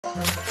Where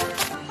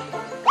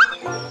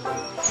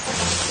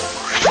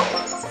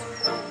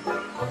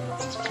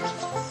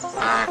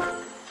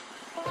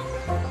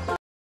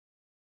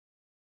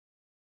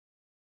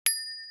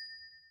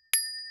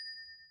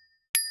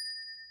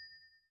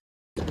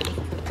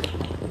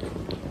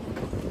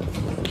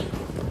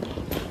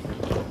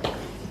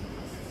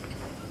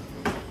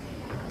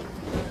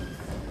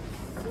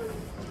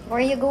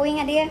are you going,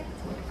 Adia?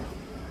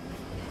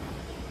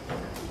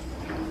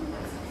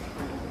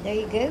 There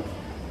you go.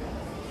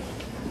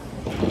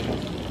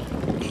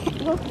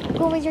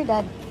 Go with your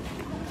dad.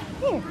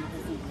 Here.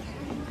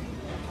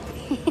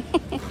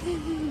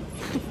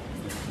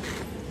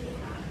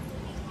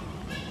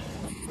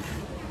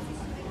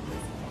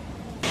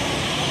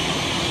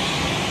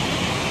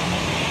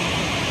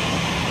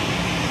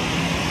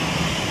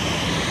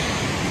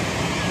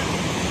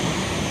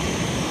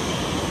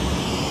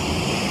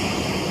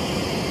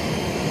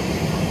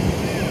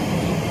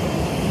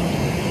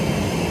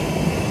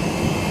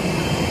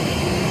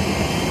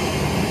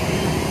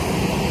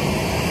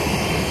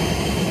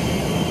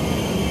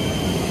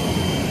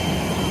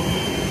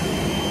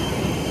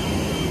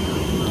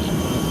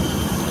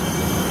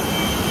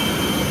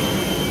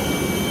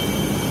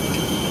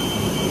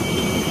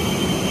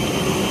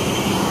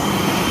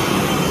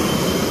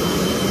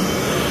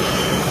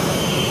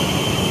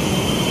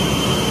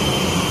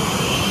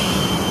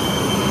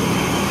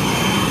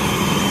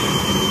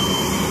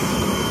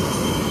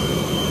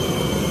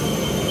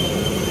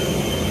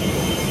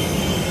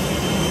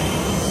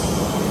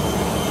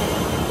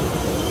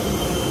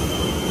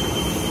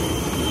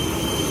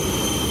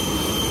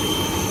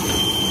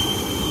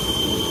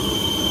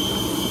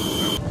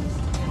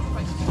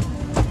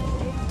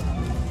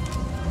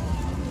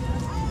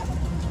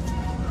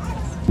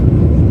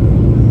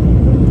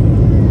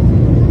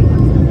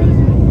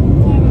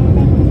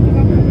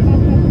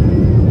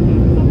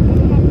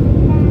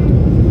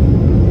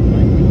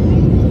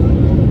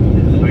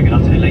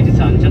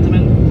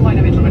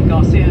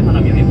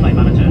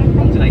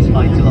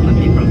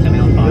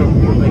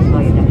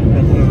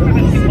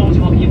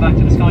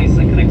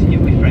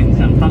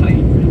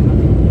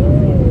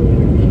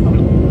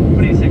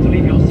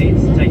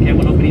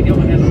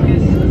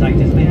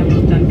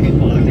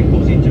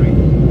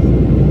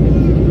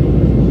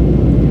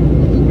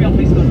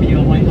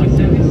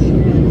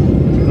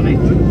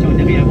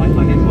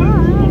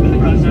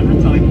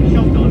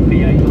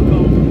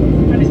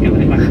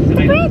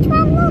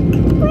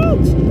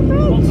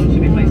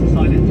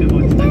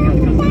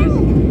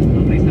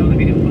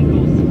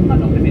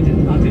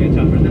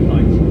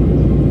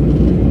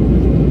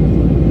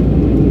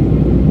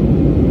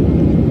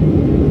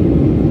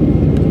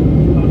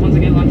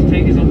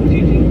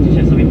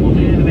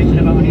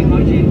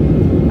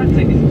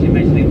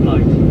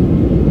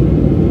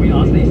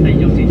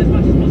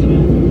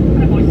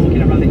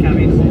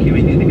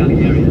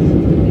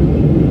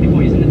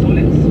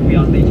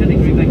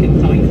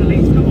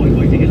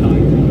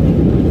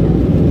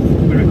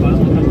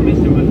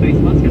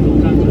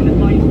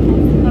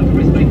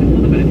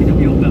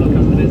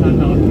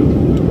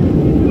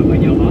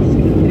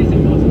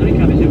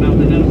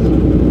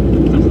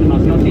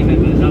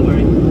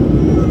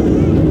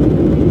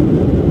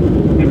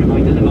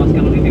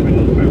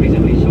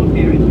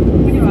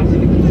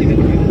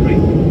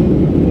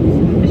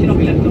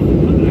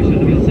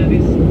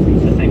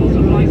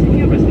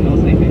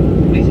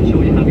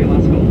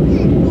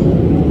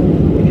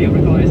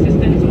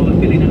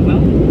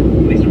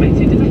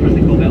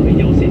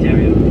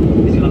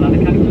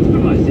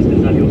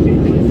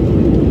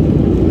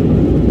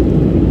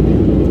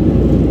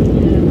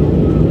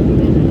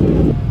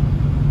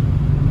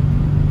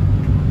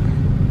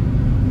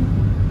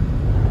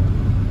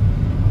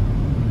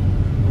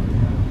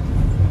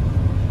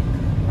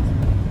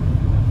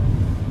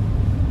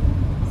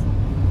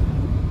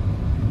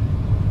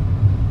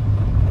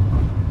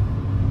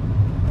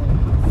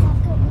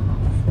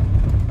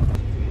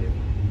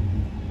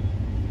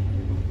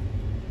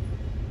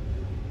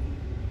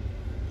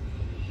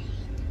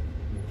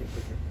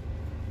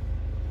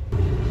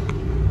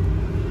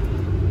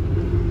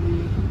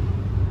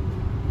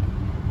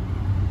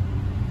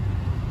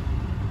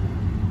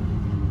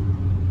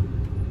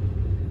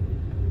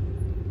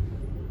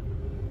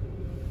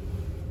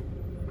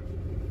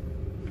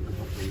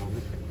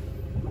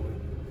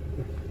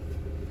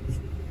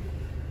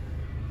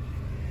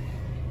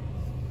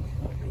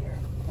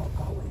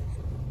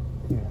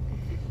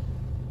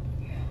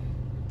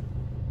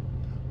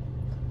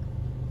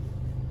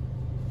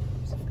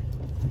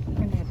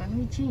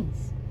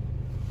 Jeans.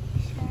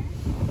 Sure.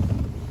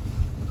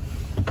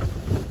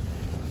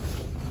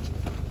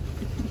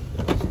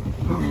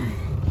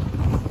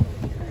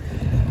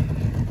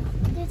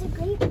 There's a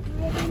Great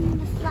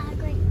Britain flag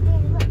right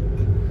there. Look,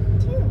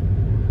 two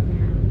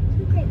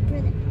Great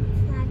Britain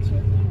flags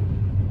right there.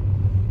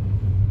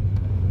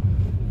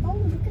 Oh,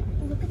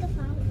 look at the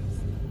flowers.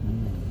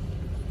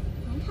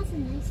 Mine has a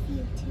nice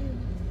view too.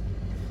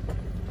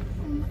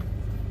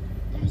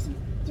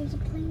 There's a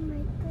plane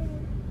right there.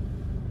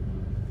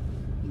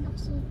 And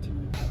also to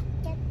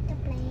get the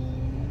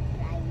plane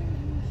flying.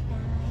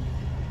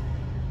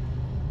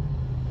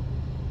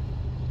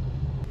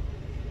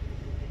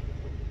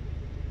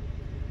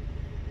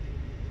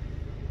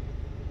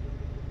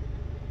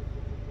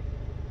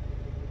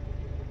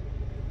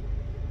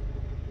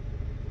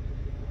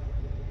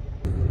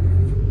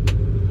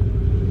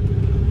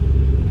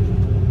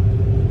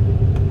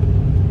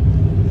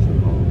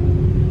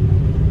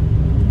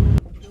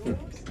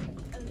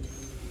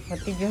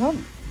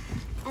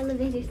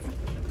 elevator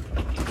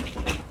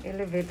seat.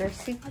 Elevator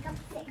seat. I got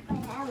sick by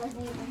the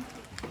elevator.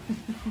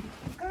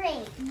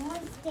 Great, more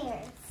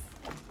stairs.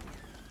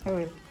 I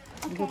will.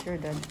 Okay. Get your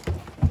dad.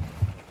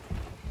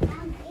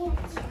 I'm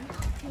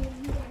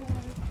itching.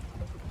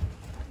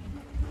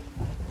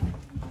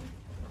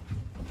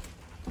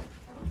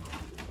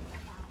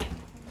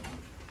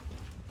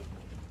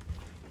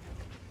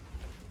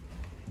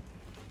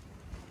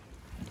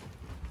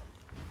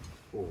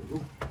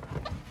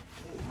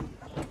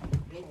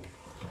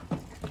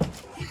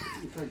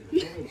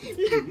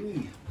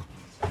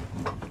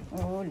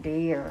 Oh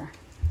dear.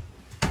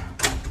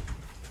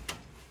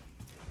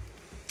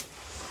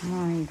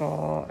 My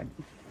God.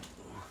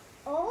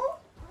 Oh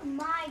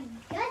my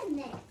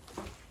goodness.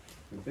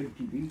 A big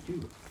TV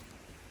too.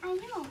 I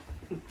know.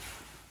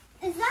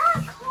 Is that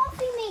a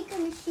coffee maker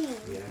machine?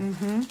 Yeah.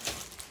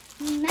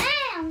 Mm-hmm.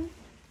 Man.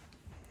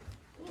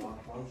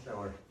 Bottle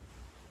shower.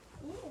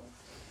 Ew.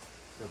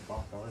 The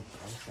bottle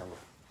shower.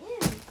 Ew.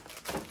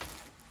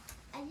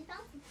 I just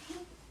found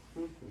something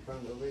You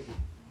found the lady.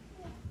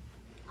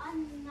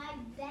 on my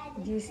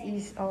bed. This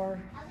is our.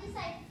 At least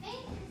I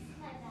think this is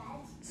my bed.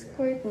 It's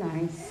quite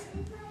nice. Is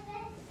this my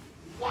bed?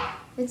 Yeah.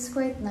 It's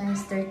quite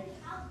nice. Their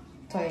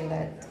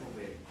toilet.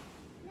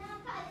 No,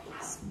 but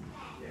it's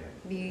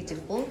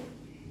Beautiful.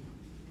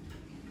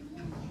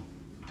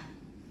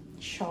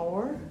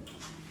 Shower.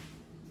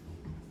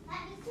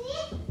 let me see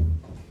it.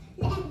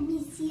 Let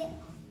me see it.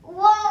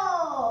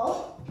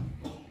 Whoa!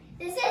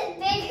 This is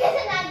bigger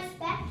than I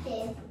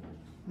expected.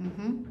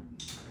 Mm-hmm.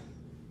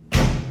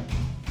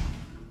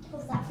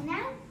 Close that for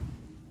now.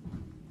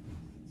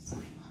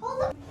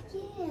 Hold up.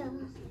 Yeah.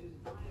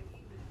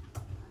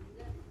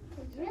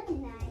 It's really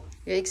nice.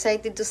 You're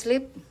excited to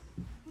sleep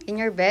in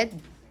your bed?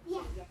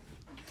 Yeah.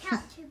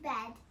 Couch or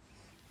bed.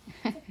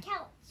 It's a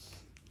couch.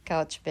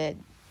 Couch bed.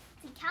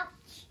 It's a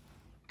couch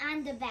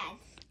and a bed.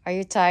 Are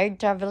you tired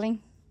traveling?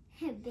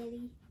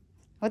 Billy.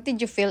 What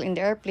did you feel in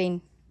the airplane?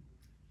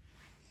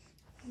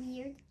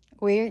 Weird.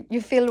 Weird?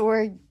 You feel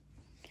weird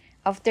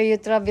after you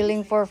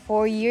traveling for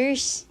 4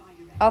 years?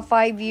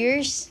 5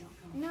 years?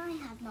 No, I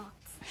have not.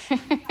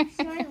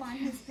 You're the one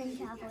who's been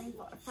traveling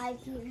for 5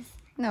 years.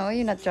 No,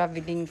 you're not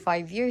traveling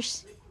 5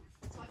 years.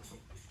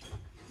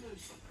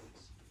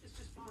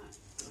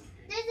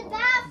 There's a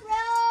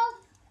bathroom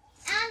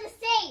and a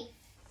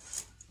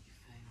safe.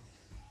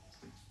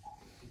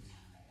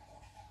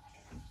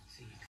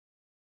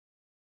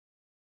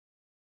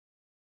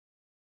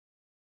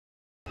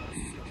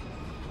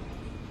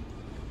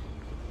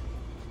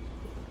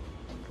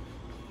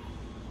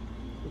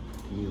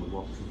 Neil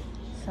Watson.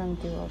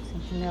 Santi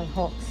Watson, Neil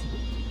Hawks.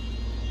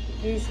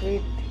 Please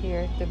wait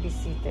here to be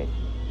seated.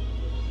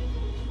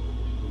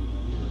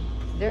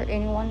 Is there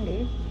anyone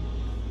there?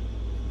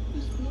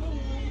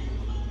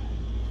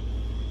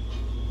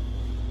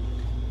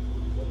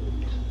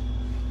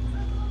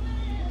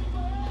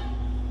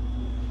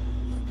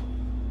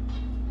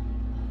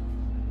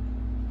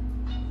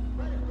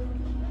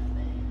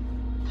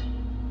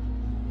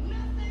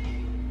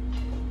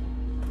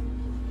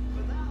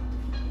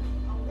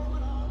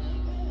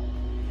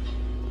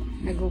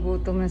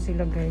 Nagugutom na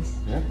sila, guys.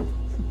 Yeah?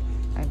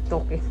 I'm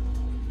talking.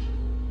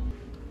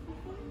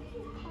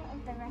 Part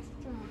of the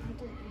restaurant, I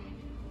don't know.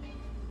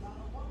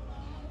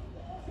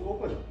 You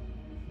open it.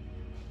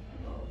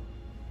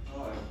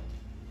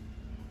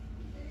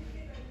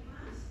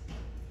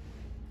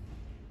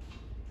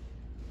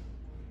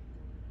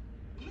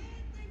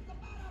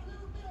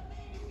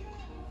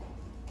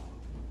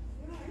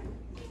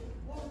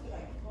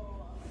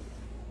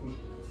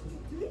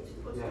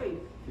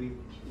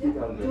 Yeah,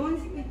 you want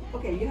to speak?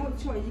 Okay, you have a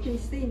choice. You can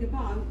stay in the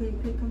bar. You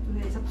can come to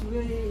here. It's up to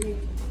really,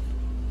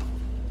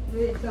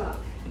 really dark.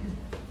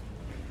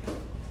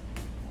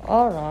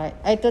 Alright.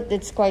 I thought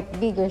it's quite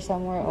bigger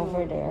somewhere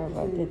over there,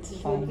 but it's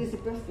fine. This is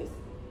breakfast.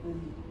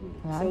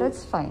 Yeah, So-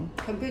 that's fine.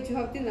 Compared to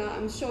have dinner,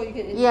 I'm sure you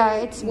can enjoy Yeah,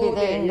 it's more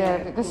better in there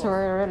yeah, because of course.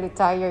 we're really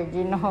tired,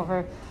 you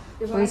know.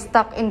 If We're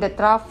stuck in the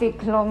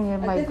traffic long, I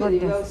my definitely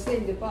will goodness. stay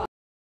in the bar.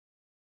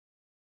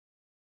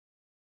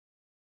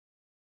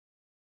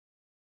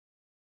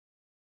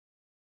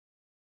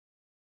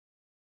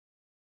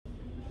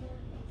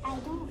 I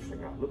don't.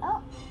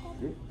 Oh,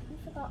 you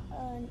forgot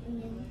an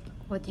onion.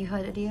 What you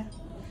had, Adia?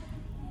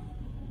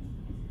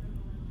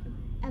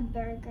 A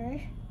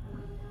burger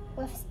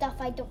with stuff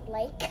I don't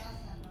like.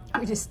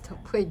 With the stuff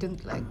I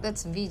don't like.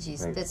 That's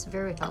veggies. Right. That's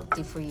very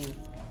healthy for you.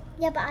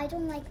 Yeah, but I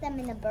don't like them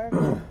in a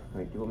burger.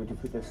 Right, do you want me to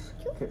put this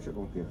ketchup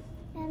on here?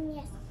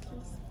 Yes,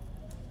 please.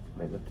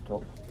 Right, lift the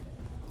top.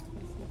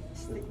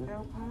 Stick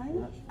bell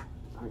pie.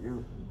 Thank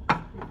you.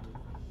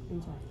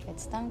 Enjoy.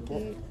 It's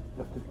tanky.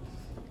 Lift the,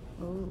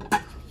 Ooh.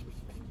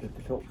 lift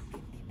the top.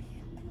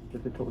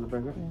 Lift the top of the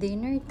burger.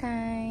 Dinner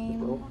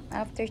time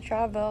after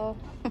travel.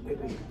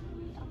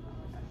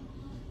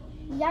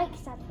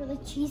 Yikes, that's really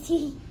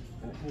cheesy.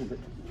 A little bit.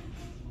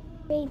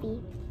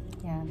 Baby,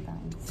 Yeah,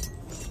 thanks.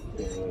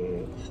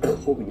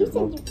 Open yours,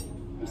 Mum.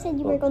 you said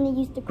you were going to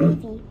use the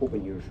gravy.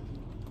 Open yours.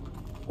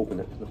 Open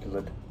it, lift the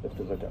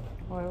lid up.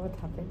 Why, what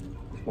happened?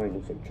 Mine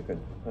looks like chicken.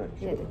 Ah, it's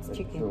Yeah, chicken. that's It's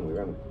chicken. the wrong way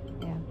around.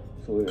 Yeah.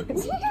 So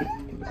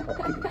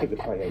take the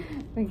pie out.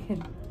 Okay.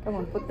 Come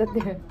on, put that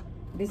there.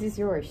 This is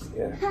yours.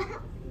 Yeah.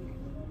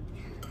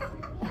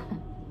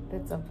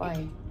 That's a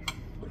pie.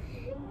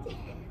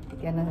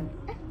 You're gonna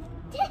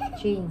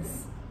change.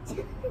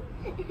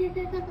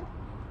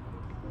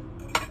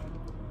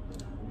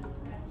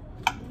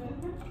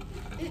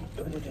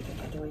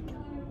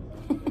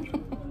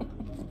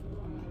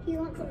 You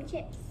want some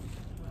chips?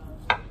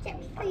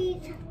 Chips,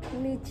 please.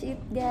 Let's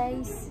eat,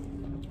 guys.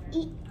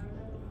 Eat.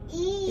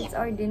 Eat. It's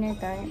our dinner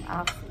time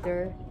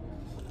after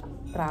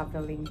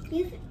traveling.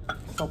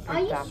 Super Are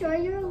you traffic. sure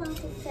you're allowed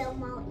to film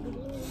while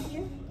eating in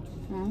here?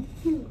 Hmm?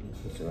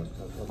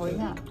 Why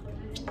not?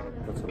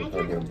 That's how I it's can't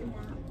hard open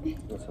that.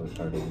 That's how it's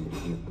hard to eat.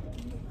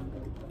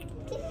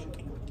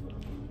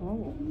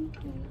 Oh.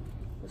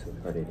 That's how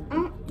it's hard to eat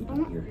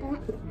here.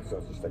 The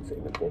sausage sticks it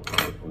in the pot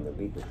from the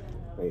baker.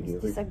 Right here.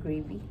 Is this a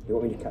gravy? You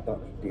want me to cut that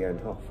the in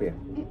half for you?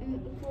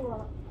 For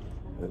what?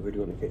 Where do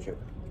you want the ketchup?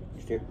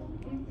 Just here?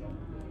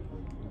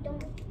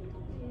 Don't.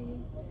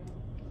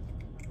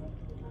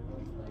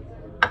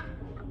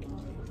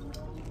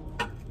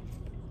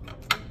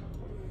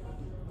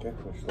 Okay,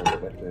 let's slide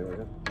it back there we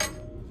go.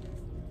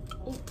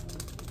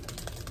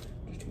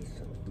 Just taste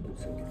some.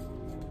 It's okay.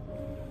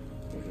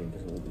 Usually it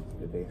doesn't look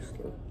the best.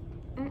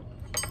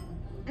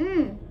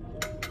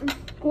 It's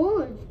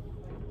good.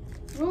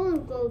 Really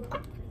good.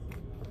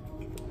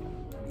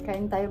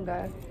 Kain tayo,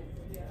 guys.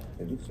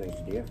 It looks nice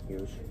there.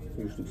 Yours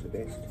looks the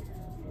best.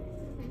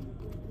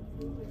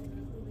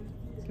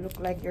 Look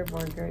like your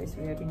burger is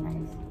very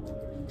nice.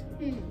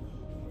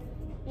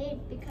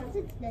 Because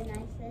it's the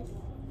nicest.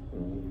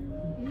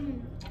 Mm.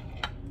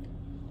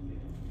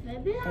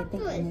 Maybe I that's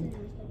think what I is need-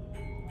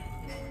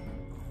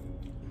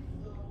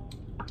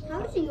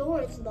 How's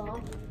yours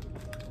though?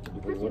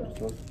 You want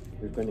this one?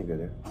 There's vinegar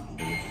there. And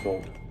there's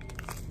salt.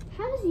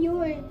 How's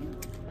your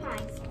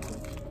pies?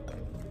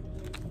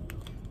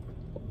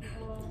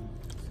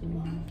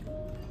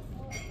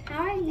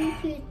 How are you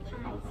two's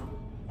pies?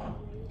 I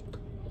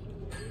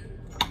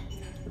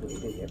don't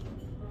eat it yet.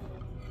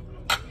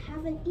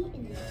 Haven't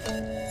eaten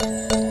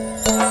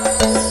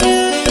it.